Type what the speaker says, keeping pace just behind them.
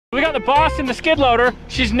We got the boss in the skid loader.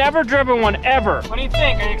 She's never driven one ever. What do you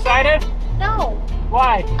think? Are you excited? No.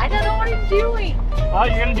 Why? I don't know what I'm doing. Oh,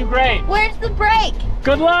 you're gonna do great. Where's the brake?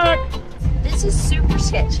 Good luck. This is super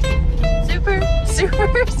sketchy.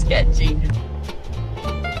 Super sketchy.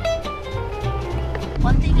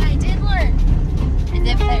 One thing I did learn is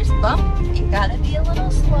if there's a bump, you gotta be a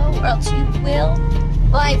little slow or else you will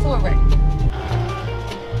fly forward.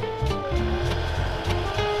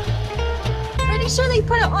 Pretty sure they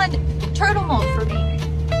put it on turtle mode for me.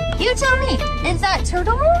 You tell me, is that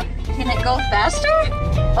turtle mode? Can it go faster?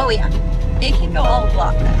 Oh yeah, it can go a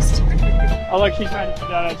lot faster. Oh look, she's trying to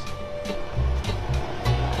done it.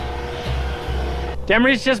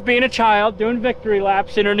 Demery's just being a child, doing victory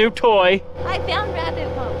laps in her new toy. I found rabbit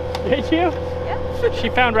mode. Did you? Yep. She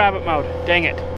found rabbit mode. Dang it.